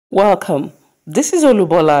Welcome. This is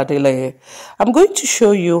Olubola Adeleye. I'm going to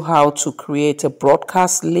show you how to create a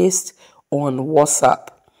broadcast list on WhatsApp.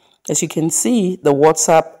 As you can see, the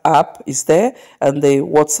WhatsApp app is there and the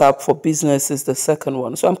WhatsApp for Business is the second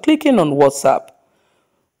one. So I'm clicking on WhatsApp.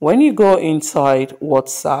 When you go inside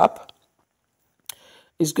WhatsApp,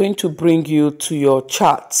 it's going to bring you to your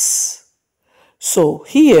chats. So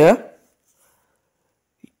here,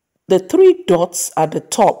 the three dots at the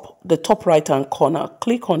top right hand corner,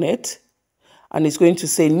 click on it. And it's going to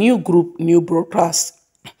say new group, new broadcast.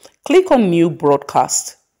 Click on new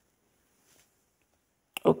broadcast.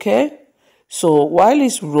 Okay. So while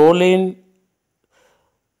it's rolling,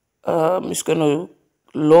 it's going to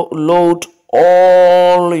load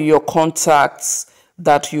all your contacts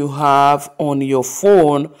that you have on your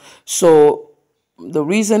phone. So the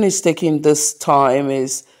reason it's taking this time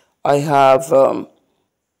is I have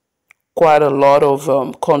quite a lot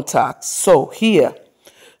of contacts. So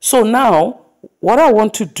now, what I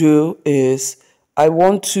want to do is I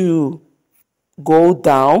want to go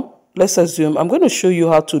down. Let's assume I'm going to show you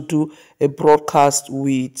how to do a broadcast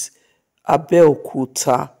with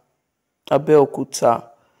Abeokuta.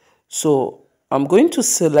 So I'm going to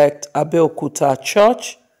select Abeokuta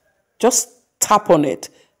Church. Just tap on it.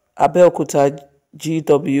 Abeokuta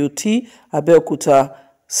GWT, Abeokuta,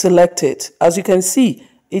 select it. As you can see,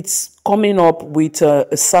 it's coming up with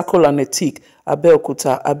a circle and a tick.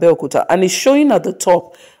 Abeokuta, and it's showing at the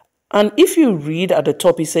top. And if you read at the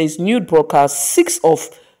top, it says new broadcast 6 of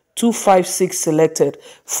 256 selected.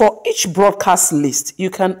 For each broadcast list,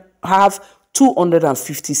 you can have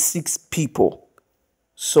 256 people.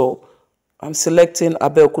 So I'm selecting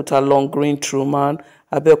Abeokuta Long Green Truman,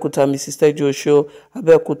 Abeokuta Mrs. Tejo,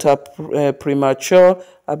 Abeokuta Premature,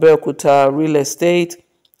 Abeokuta Real Estate,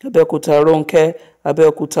 Abeokuta Ronke,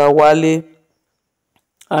 Abeokuta Wale.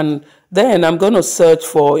 And then I'm going to search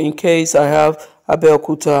for, in case I have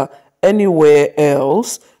Abeokuta anywhere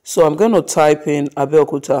else. So I'm going to type in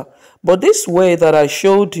Abeokuta. But this way that I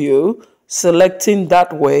showed you, selecting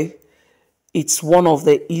that way, it's one of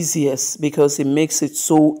the easiest because it makes it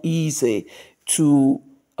so easy to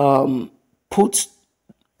put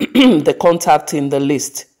the contact in the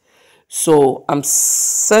list. So I'm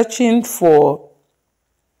searching for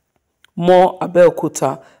more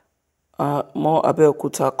Abeokuta. More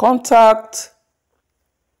Abeokuta contact.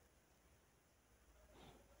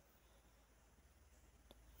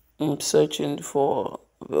 I'm searching for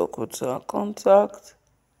Abeokuta contact.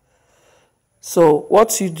 So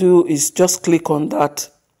what you do is just click on that.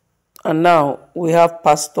 And now we have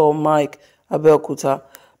Pastor Mike Abeokuta.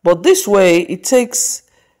 But this way it takes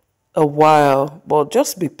a while, but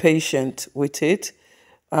just be patient with it.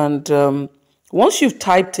 And once you've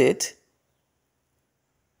typed it,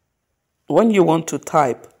 when you want to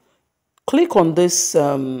type, click on this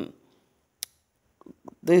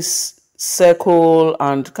this circle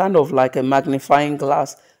and kind of like a magnifying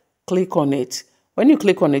glass. Click on it. When you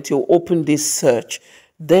click on it, you'll open this search.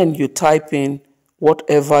 Then you type in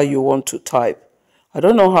whatever you want to type. I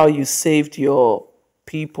don't know how you saved your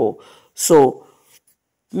people. So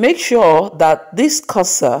make sure that this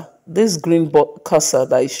cursor, this green cursor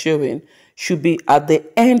that is showing, should be at the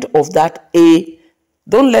end of that A.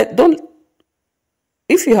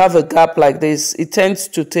 If you have a gap like this, it tends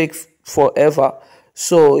to take forever.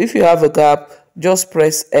 So if you have a gap, just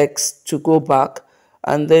press X to go back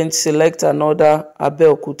and then select another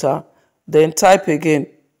Abeokuta. Then type again.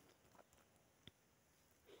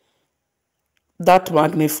 That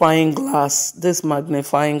magnifying glass, this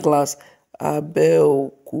magnifying glass,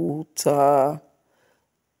 Abeokuta.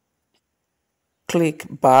 Click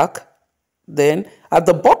back. Then at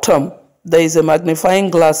the bottom, there is a magnifying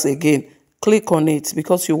glass again. Click on it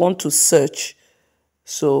because you want to search.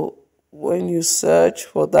 So when you search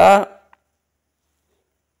for that,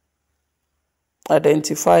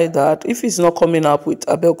 identify that. If it's not coming up with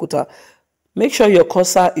Abeokuta, make sure your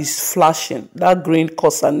cursor is flashing. That green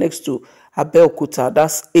cursor next to Abeokuta,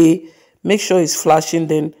 that's A. Make sure it's flashing.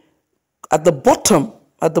 Then at the bottom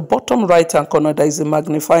right hand corner, there is a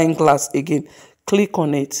magnifying glass again. Click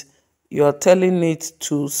on it. You are telling it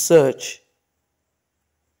to search.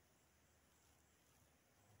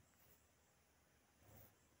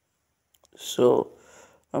 So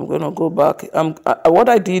I'm going to go back. What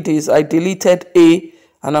I did is I deleted A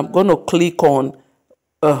and I'm going to click on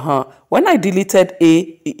When I deleted A,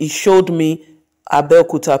 it showed me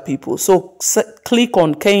Abeokuta people. So click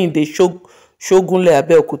on Kehinde Shogunle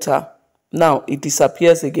Abeokuta. Now it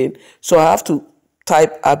disappears again. So I have to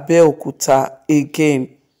type Abeokuta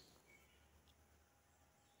again.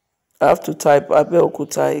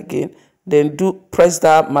 Then press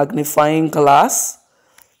that magnifying glass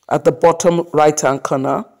at the bottom right hand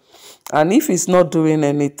corner. And if it's not doing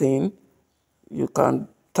anything, you can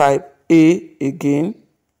type A again,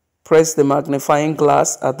 press the magnifying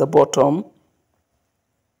glass at the bottom,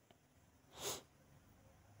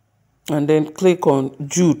 and then click on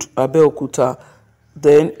Jude Abeokuta.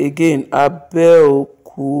 Then again,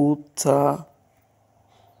 Abeokuta.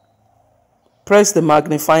 Press the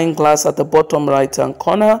magnifying glass at the bottom right hand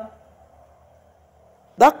corner.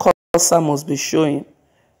 That cursor must be showing.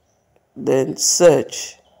 Then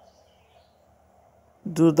search.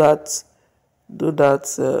 Do that.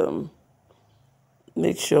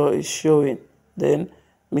 Make sure it's showing. Then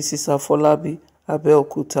Mrs. Afolabi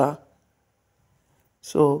Abeokuta.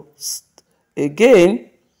 So again,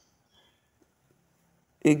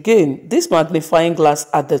 this magnifying glass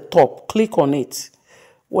at the top, click on it.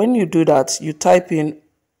 When you do that, you type in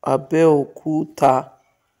Abeokuta.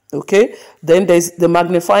 Okay, then there's the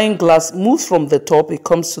magnifying glass moves from the top, it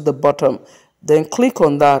comes to the bottom. Then click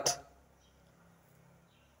on that.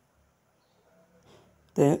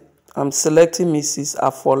 Then I'm selecting Mrs.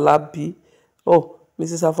 Afolabi. Oh,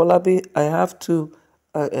 Mrs. Afolabi, I have to,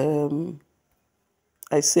 I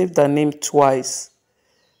saved the name twice.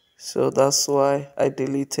 So that's why I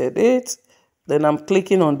deleted it. Then I'm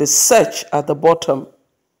clicking on the search at the bottom.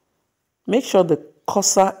 Make sure the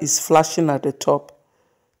cursor is flashing at the top.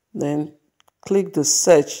 Then click the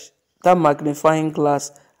search, that magnifying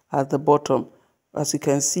glass at the bottom. As you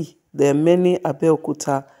can see, there are many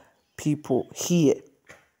Abeokuta people here.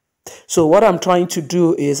 So what I'm trying to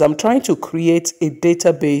do is I'm trying to create a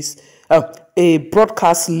database, a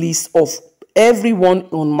broadcast list of everyone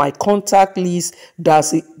on my contact list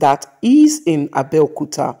that is in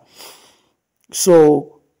Abeokuta.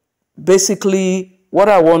 So basically what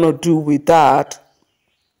I want to do with that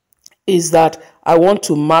is that I want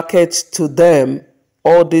to market to them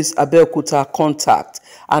all these Abeokuta contact,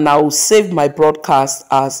 and I will save my broadcast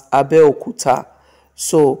as Abeokuta.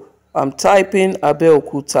 So I'm typing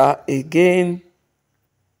Abeokuta again.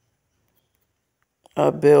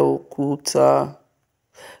 Abeokuta.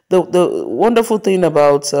 The wonderful thing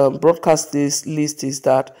about broadcast this list is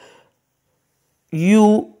that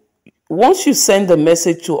once you send the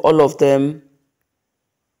message to all of them,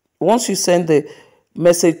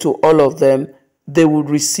 they will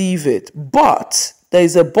receive it. But there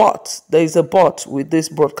is a but with this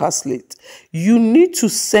broadcast list. You need to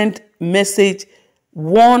send message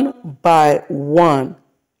one by one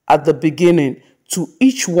at the beginning to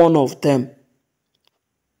each one of them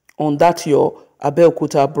on that your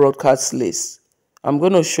Abeokuta broadcast list. I'm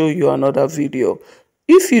going to show you another video.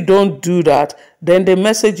 If you don't do that, then the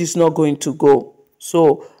message is not going to go.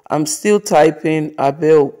 So I'm still typing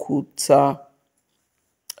Abeokuta,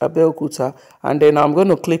 and then I'm going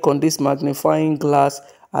to click on this magnifying glass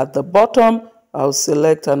at the bottom. I'll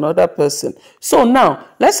select another person. So now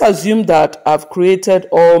let's assume that I've created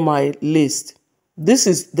all my list.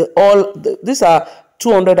 These are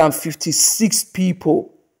 256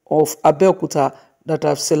 people of Abeokuta that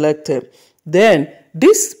I've selected. Then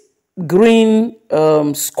this green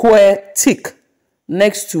square tick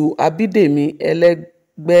next to Abidemi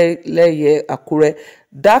Elegbeleye Akure,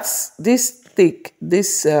 that's this tick,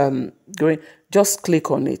 this green, just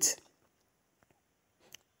click on it.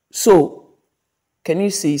 So can you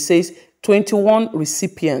see, it says 21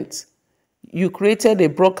 recipients. You created a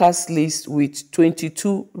broadcast list with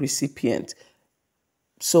 22 recipients.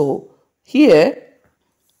 So here,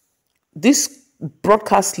 this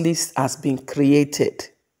broadcast list has been created.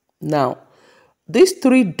 Now, these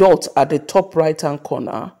three dots at the top right hand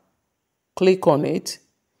corner, click on it.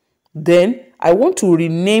 Then I want to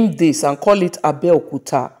rename this and call it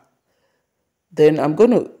Abeokuta. Then I'm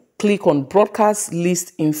going to click on broadcast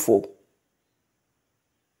list info.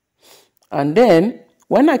 And then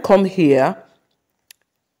when I come here,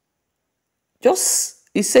 it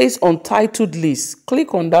says untitled list.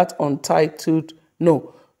 Click on that untitled.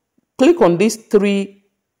 No, click on these three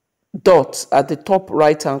dots at the top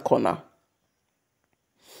right hand corner.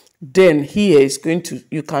 Then here is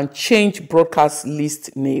you can change broadcast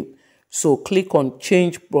list name. So click on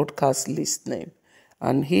change broadcast list name.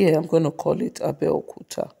 And here I'm going to call it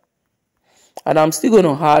Abeokuta. And I'm still going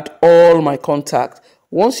to add all my contacts.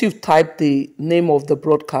 Once you've typed the name of the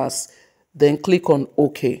broadcast, then click on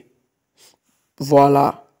OK.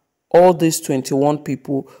 Voila. All these 21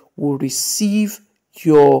 people will receive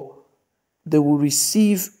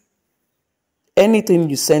anything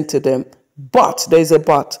you send to them. But there's a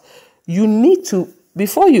but. You need to,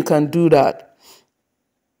 before you can do that,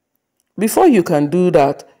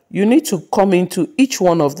 you need to come into each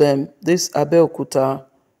one of them, this Abeokuta,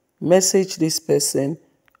 message this person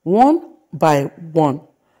one by one.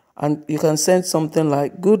 and you can send something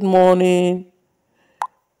like good morning,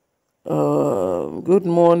 all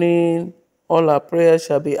our prayers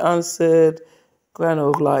shall be answered, kind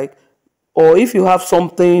of like, or if you have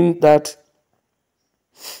something that,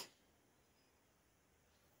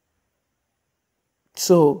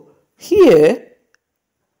 so here,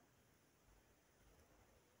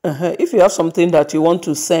 if you have something that you want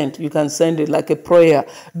to send, you can send it like a prayer.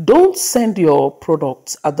 Don't send your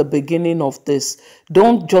products at the beginning of this.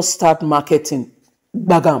 Don't just start marketing,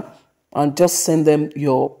 bagam, and just send them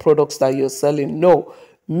your products that you're selling. No,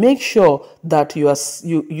 make sure that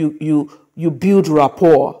you build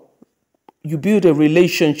rapport. You build a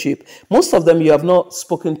relationship. Most of them, you have not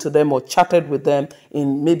spoken to them or chatted with them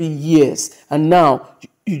in maybe years, and now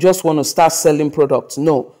you just want to start selling products.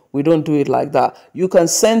 No, we don't do it like that. You can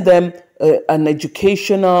send them an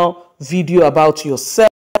educational video about yourself.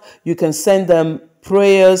 You can send them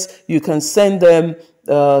prayers. You can send them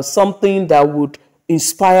something that would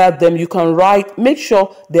inspire them. You can write, make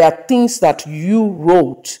sure there are things that you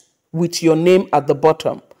wrote with your name at the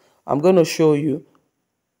bottom. I'm going to show you.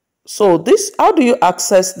 So this, how do you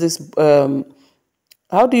access this?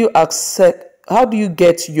 How do you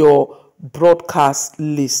get your broadcast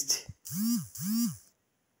list?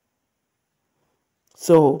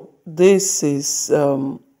 So this is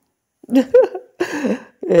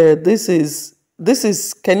this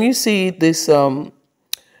is, can you see this?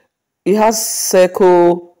 It has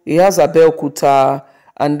Circle, it has Abeokuta,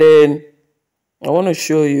 and then I want to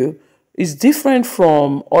show you. It's different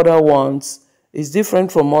from other ones. It's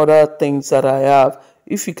different from other things that I have.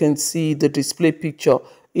 If you can see the display picture,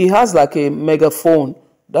 it has like a megaphone.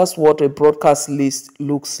 That's what a broadcast list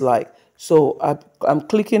looks like. So I'm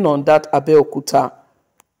clicking on that Abeokuta.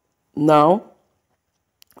 Now,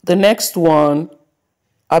 the next one,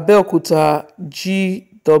 Abeokuta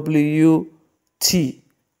GWT.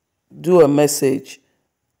 Do a message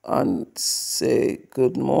and say,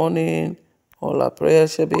 good morning, all our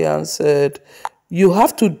prayers shall be answered. You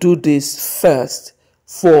have to do this first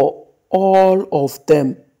for all of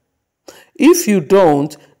them. If you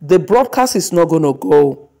don't, the broadcast is not going to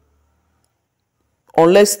go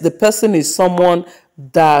unless the person is someone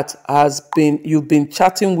that you've been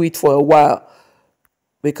chatting with for a while,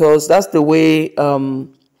 because that's the way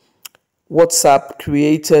WhatsApp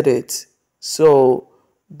created it. So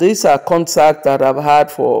these are contacts that I've had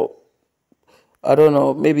for, I don't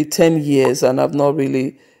know, maybe 10 years, and I've not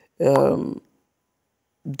really done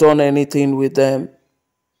anything with them.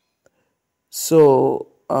 So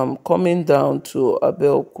I'm coming down to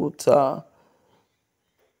Abeokuta.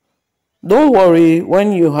 Don't worry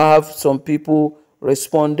when you have some people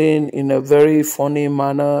responding in a very funny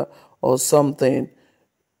manner or something,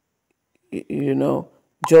 you know,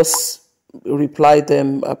 just reply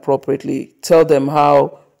them appropriately. Tell them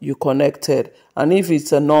how you connected. And if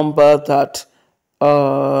it's a number that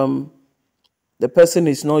the person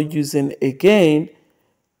is not using again,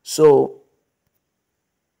 so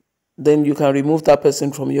then you can remove that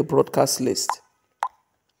person from your broadcast list.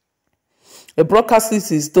 A broadcast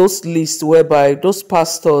list is those lists whereby those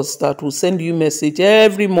pastors that will send you message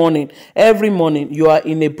every morning, you are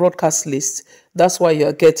in a broadcast list. That's why you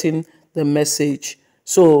are getting the message.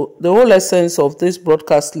 So the whole essence of this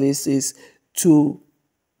broadcast list is so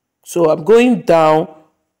I'm going down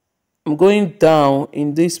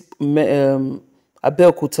in this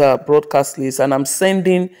Abeokuta broadcast list, and I'm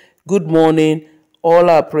sending good morning, all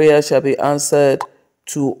our prayers shall be answered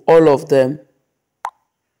to all of them.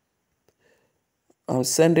 I'm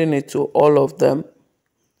sending it to all of them,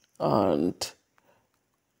 and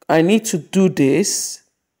I need to do this.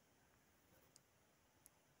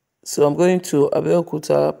 So I'm going to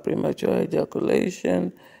Abeokuta premature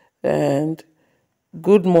ejaculation and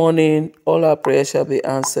good morning, all our prayers shall be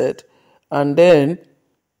answered. And then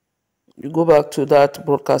you go back to that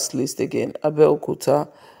broadcast list again, Abeokuta.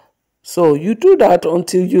 So you do that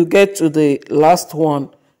until you get to the last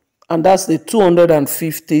one, and that's the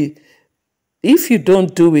 250. If you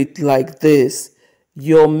don't do it like this,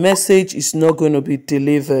 your message is not going to be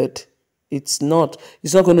delivered. It's not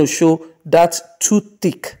going to show that too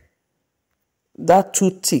thick.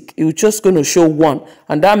 It's just going to show one,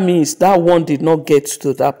 and that means that one did not get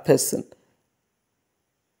to that person.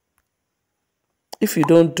 If you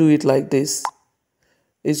don't do it like this,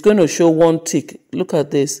 it's going to show one tick. Look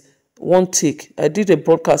at this, one tick. I did a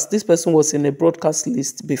broadcast. This person was in a broadcast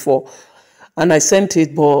list before, and I sent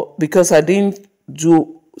it, but because I didn't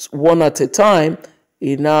do one at a time,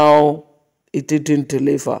 it didn't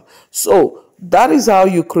deliver. So that is how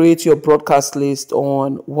you create your broadcast list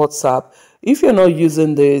on WhatsApp. If you're not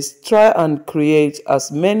using this, try and create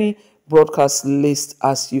as many broadcast list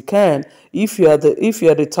as you can. If you are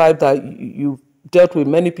the type that you dealt with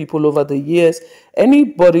many people over the years,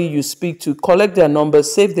 anybody you speak to, collect their number,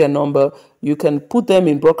 save their number. You can put them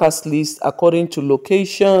in broadcast list according to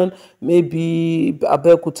location, maybe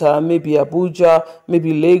Abeokuta, maybe Abuja,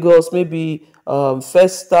 maybe Lagos, maybe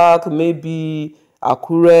Festac, maybe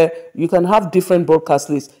Akure. You can have different broadcast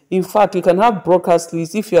lists. In fact, you can have broadcast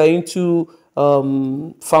lists if you are into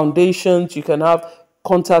foundations. You can have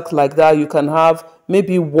contact like that. You can have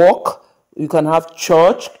maybe work. You can have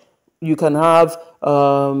church. You can have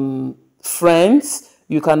friends.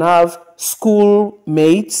 You can have school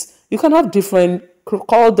mates. You can have different,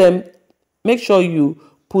 call them, make sure you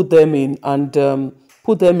put them in and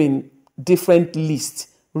put them in different lists.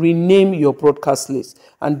 Rename your broadcast list,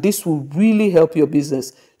 and this will really help your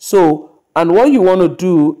business. So, and what you want to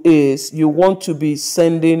do is you want to be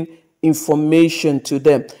sending information to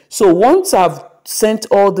them. So once I've sent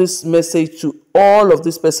all this message to all of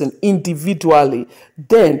this person individually,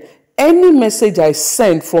 then any message I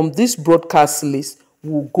send from this broadcast list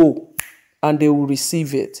will go and they will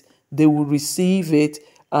receive it. They will receive it.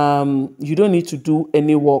 You don't need to do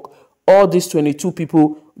any work. All these 22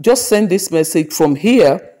 people, just send this message from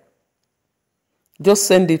here. Just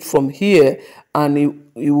send it from here and it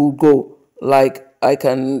will go. Like I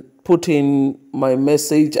can put in my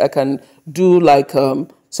message. I can do like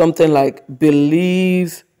something like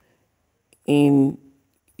believe in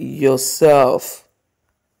yourself.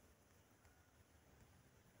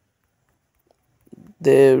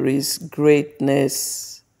 There is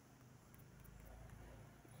greatness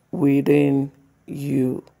within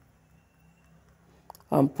you.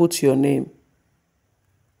 And put your name.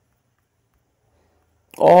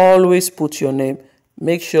 Always put your name.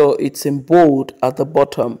 Make sure it's in bold at the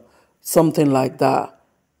bottom. Something like that.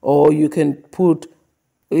 Or you can put,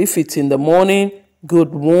 if it's in the morning,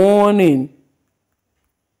 good morning.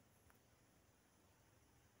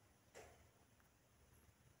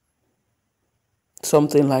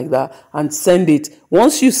 Something like that, and send it.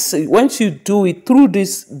 Once you do it through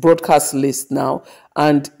this broadcast list now,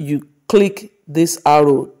 and you click this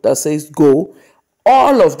arrow that says go,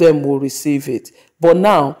 all of them will receive it. But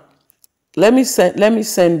now, let me send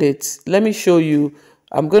it. Let me show you.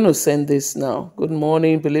 I'm going to send this now. Good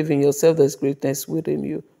morning. Believe in yourself. There's greatness within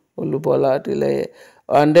you. Olubola Adeleye.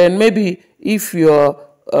 And then maybe if you're,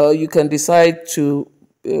 you can decide to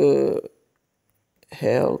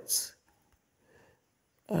health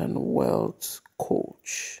and wealth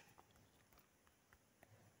coach.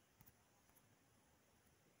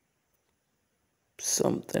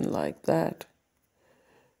 Something like that.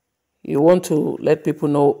 You want to let people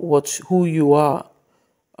know who you are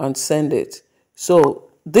and send it. So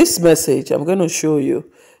this message, I'm going to show you.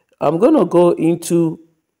 I'm going to go into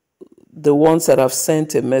the ones that I've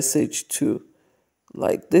sent a message to,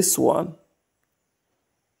 like this one.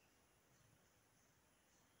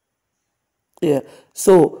 Yeah,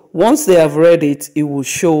 so once they have read it, it will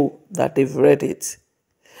show that they've read it.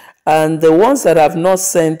 And the ones that I've not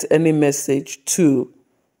sent any message to,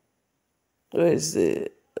 where is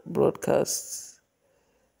the broadcasts?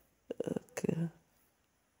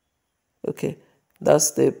 Okay,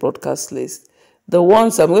 that's the broadcast list. The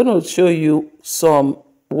ones I'm going to show you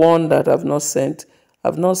one that I've not sent.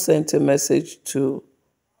 I've not sent a message to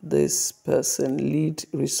this person, lead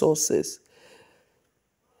resources.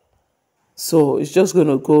 So it's just going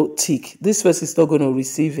to go tick. This person is not going to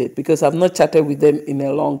receive it because I've not chatted with them in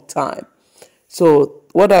a long time. So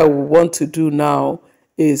what I want to do now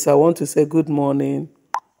is I want to say good morning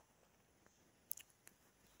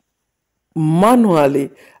manually,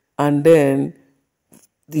 and then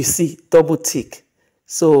you see double tick.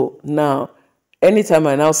 So now anytime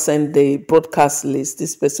I now send the broadcast list,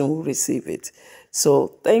 this person will receive it.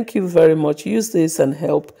 So thank you very much. Use this and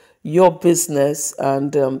help your business,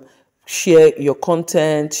 and share your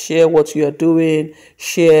content, share what you are doing,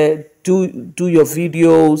 do your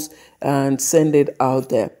videos and send it out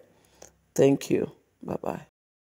there. Thank you. Bye-bye.